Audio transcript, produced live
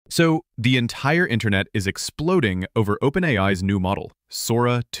So, the entire internet is exploding over OpenAI's new model,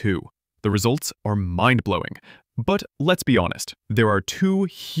 Sora 2. The results are mind-blowing. But let's be honest, there are two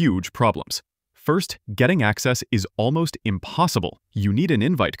huge problems. First, getting access is almost impossible. You need an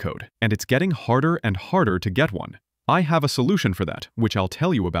invite code, and it's getting harder and harder to get one. I have a solution for that, which I'll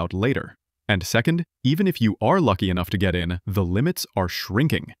tell you about later. And second, even if you are lucky enough to get in, the limits are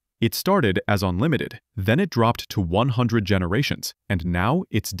shrinking. It started as unlimited, then it dropped to 100 generations, and now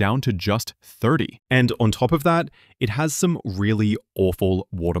it's down to just 30. And on top of that, it has some really awful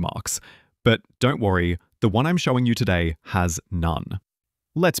watermarks. But don't worry, the one I'm showing you today has none.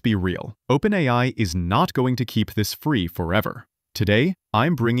 Let's be real, OpenAI is not going to keep this free forever. Today,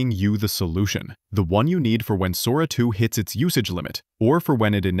 I'm bringing you the solution, the one you need for when Sora 2 hits its usage limit, or for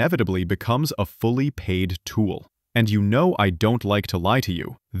when it inevitably becomes a fully paid tool. And you know I don't like to lie to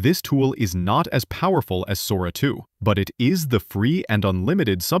you. This tool is not as powerful as Sora 2, but it is the free and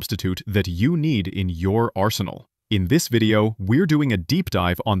unlimited substitute that you need in your arsenal. In this video, we're doing a deep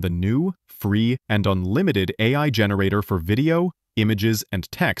dive on the new, free, and unlimited AI generator for video, images, and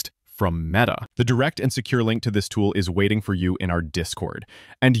text from Meta. The direct and secure link to this tool is waiting for you in our Discord.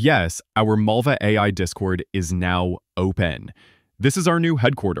 And yes, our Malva AI Discord is now open. This is our new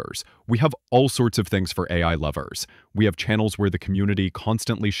headquarters. We have all sorts of things for AI lovers. We have channels where the community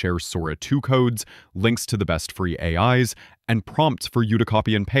constantly shares Sora 2 codes, links to the best free AIs, and prompts for you to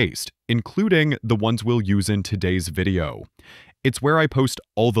copy and paste, including the ones we'll use in today's video. It's where I post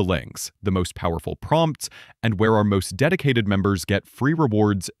all the links, the most powerful prompts, and where our most dedicated members get free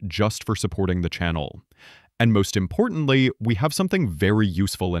rewards just for supporting the channel. And most importantly, we have something very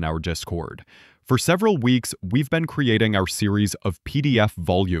useful in our Discord. For several weeks, we've been creating our series of PDF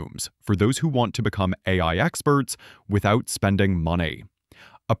volumes for those who want to become AI experts without spending money.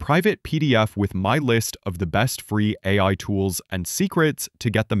 A private PDF with my list of the best free AI tools and secrets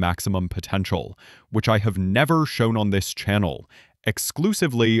to get the maximum potential, which I have never shown on this channel,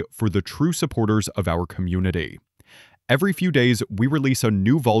 exclusively for the true supporters of our community. Every few days, we release a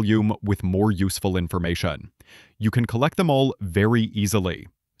new volume with more useful information. You can collect them all very easily.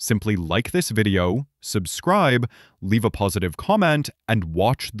 Simply like this video, subscribe, leave a positive comment, and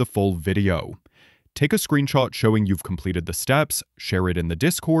watch the full video. Take a screenshot showing you've completed the steps, share it in the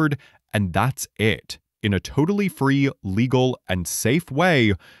Discord, and that's it. In a totally free, legal, and safe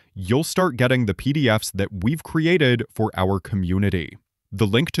way, you'll start getting the PDFs that we've created for our community. The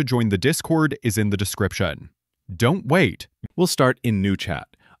link to join the Discord is in the description. Don't wait. We'll start in New Chat.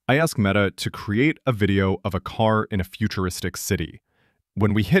 I ask Meta to create a video of a car in a futuristic city.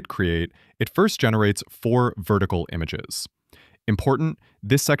 When we hit create, it first generates 4 vertical images. Important,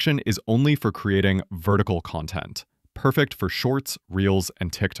 this section is only for creating vertical content, perfect for shorts, reels,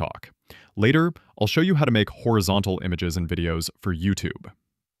 and TikTok. Later, I'll show you how to make horizontal images and videos for YouTube.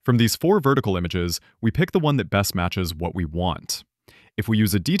 From these 4 vertical images, we pick the one that best matches what we want. If we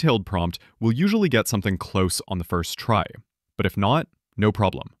use a detailed prompt, we'll usually get something close on the first try. But if not, no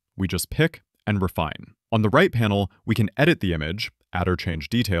problem. We just pick and refine. On the right panel, we can edit the image, add or change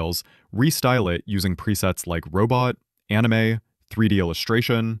details, restyle it using presets like Robot, Animate, 3D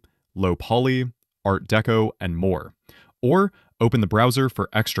illustration, low poly, art deco, and more. Or open the browser for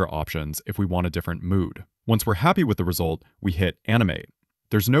extra options if we want a different mood. Once we're happy with the result, we hit Animate.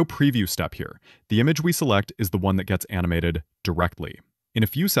 There's no preview step here. The image we select is the one that gets animated directly. In a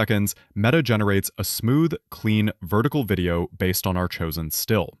few seconds, Meta generates a smooth, clean, vertical video based on our chosen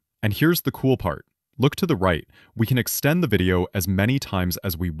still. And here's the cool part. Look to the right. We can extend the video as many times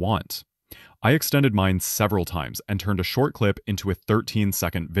as we want. I extended mine several times and turned a short clip into a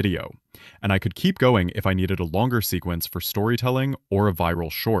 13-second video. And I could keep going if I needed a longer sequence for storytelling or a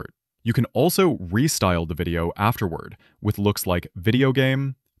viral short. You can also restyle the video afterward with looks like video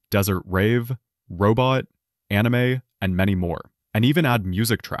game, desert rave, robot, anime, and many more. And even add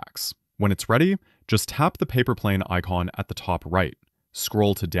music tracks. When it's ready, just tap the paper plane icon at the top right,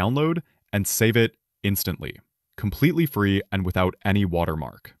 scroll to download, and save it instantly. Completely free and without any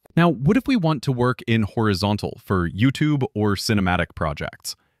watermark. Now, what if we want to work in horizontal for YouTube or cinematic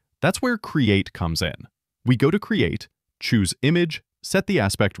projects? That's where Create comes in. We go to Create, choose Image, set the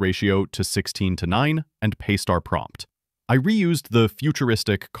aspect ratio to 16:9, and paste our prompt. I reused the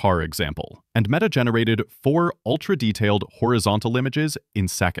futuristic car example, and Meta generated 4 ultra-detailed horizontal images in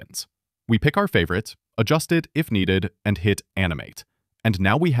seconds. We pick our favorite, adjust it if needed, and hit Animate. And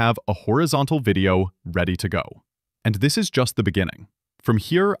now we have a horizontal video ready to go. And this is just the beginning. From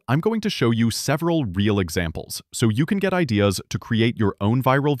here, I'm going to show you several real examples, so you can get ideas to create your own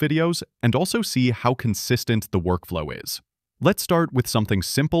viral videos and also see how consistent the workflow is. Let's start with something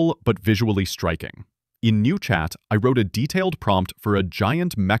simple but visually striking. In new chat, I wrote a detailed prompt for a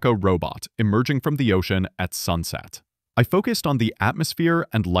giant mecha robot emerging from the ocean at sunset. I focused on the atmosphere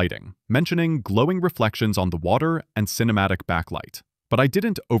and lighting, mentioning glowing reflections on the water and cinematic backlight. But I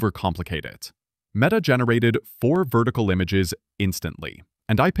didn't overcomplicate it. Meta generated 4 vertical images instantly,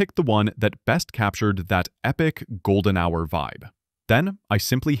 and I picked the one that best captured that epic golden hour vibe. Then I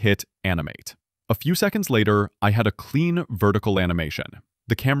simply hit Animate. A few seconds later, I had a clean vertical animation.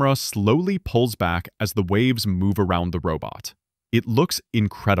 The camera slowly pulls back as the waves move around the robot. It looks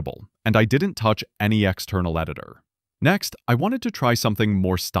incredible, and I didn't touch any external editor. Next, I wanted to try something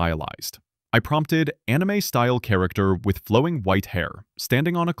more stylized. I prompted anime-style character with flowing white hair,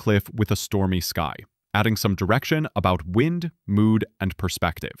 standing on a cliff with a stormy sky, adding some direction about wind, mood, and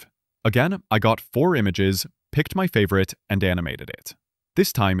perspective. Again, I got 4 images, picked my favorite, and animated it.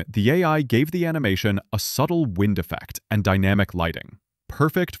 This time, the AI gave the animation a subtle wind effect and dynamic lighting.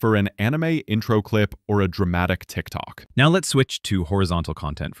 Perfect for an anime intro clip or a dramatic TikTok. Now let's switch to horizontal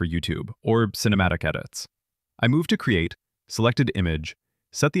content for YouTube, or cinematic edits. I moved to Create, selected Image,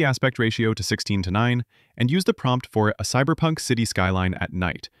 set the aspect ratio to 16:9, and used the prompt for a cyberpunk city skyline at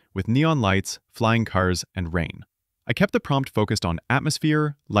night, with neon lights, flying cars, and rain. I kept the prompt focused on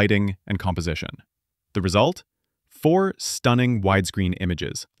atmosphere, lighting, and composition. The result? 4 stunning widescreen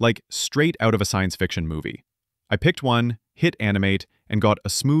images, like straight out of a science fiction movie. I picked one, hit Animate, and got a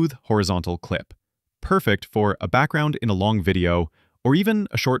smooth horizontal clip. Perfect for a background in a long video, or even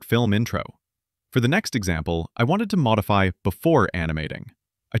a short film intro. For the next example, I wanted to modify before animating.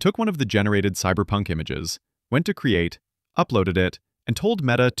 I took one of the generated cyberpunk images, went to Create, uploaded it, and told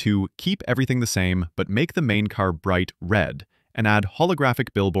Meta to keep everything the same but make the main car bright red and add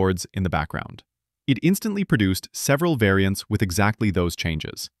holographic billboards in the background. It instantly produced several variants with exactly those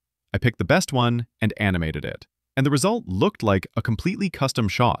changes. I picked the best one and animated it, and the result looked like a completely custom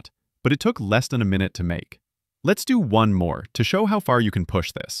shot, but it took less than a minute to make. Let's do one more to show how far you can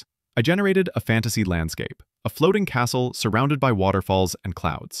push this. I generated a fantasy landscape, a floating castle surrounded by waterfalls and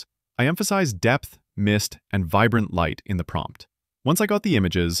clouds. I emphasized depth, mist, and vibrant light in the prompt. Once I got the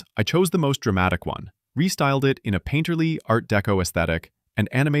images, I chose the most dramatic one, restyled it in a painterly Art Deco aesthetic, and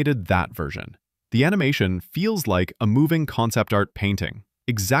animated that version. The animation feels like a moving concept art painting,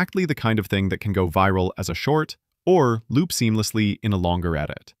 exactly the kind of thing that can go viral as a short or loop seamlessly in a longer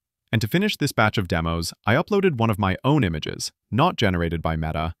edit. And to finish this batch of demos, I uploaded one of my own images, not generated by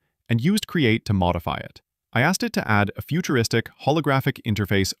Meta, and used Create to modify it. I asked it to add a futuristic holographic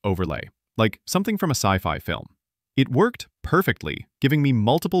interface overlay, like something from a sci-fi film. It worked perfectly, giving me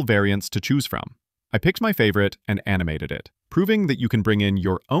multiple variants to choose from. I picked my favorite and animated it, proving that you can bring in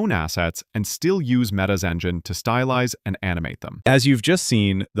your own assets and still use Meta's engine to stylize and animate them. As you've just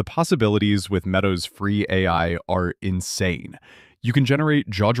seen, the possibilities with Meta's free AI are insane. You can generate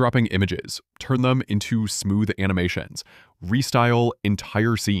jaw-dropping images, turn them into smooth animations, restyle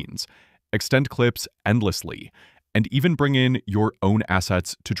entire scenes, extend clips endlessly, and even bring in your own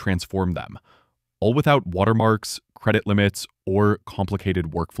assets to transform them, all without watermarks, credit limits, or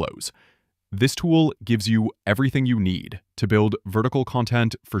complicated workflows. This tool gives you everything you need to build vertical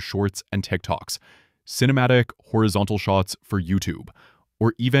content for shorts and TikToks, cinematic horizontal shots for YouTube,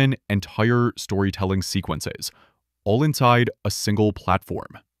 or even entire storytelling sequences, all inside a single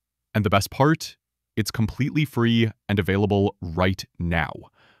platform. And the best part? It's completely free and available right now.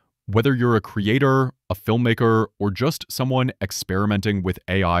 Whether you're a creator, a filmmaker, or just someone experimenting with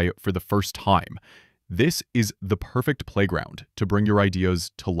AI for the first time, this is the perfect playground to bring your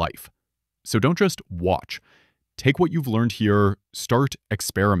ideas to life. So don't just watch. Take what you've learned here, start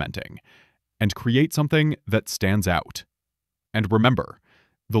experimenting, and create something that stands out. And remember,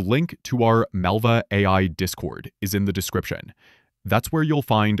 the link to our Malva AI Discord is in the description. That's where you'll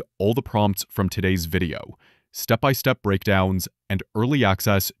find all the prompts from today's video, step-by-step breakdowns, and early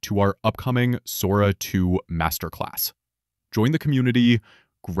access to our upcoming Sora 2 masterclass. Join the community,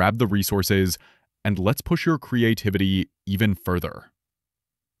 grab the resources, and let's push your creativity even further.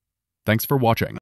 Thanks for watching.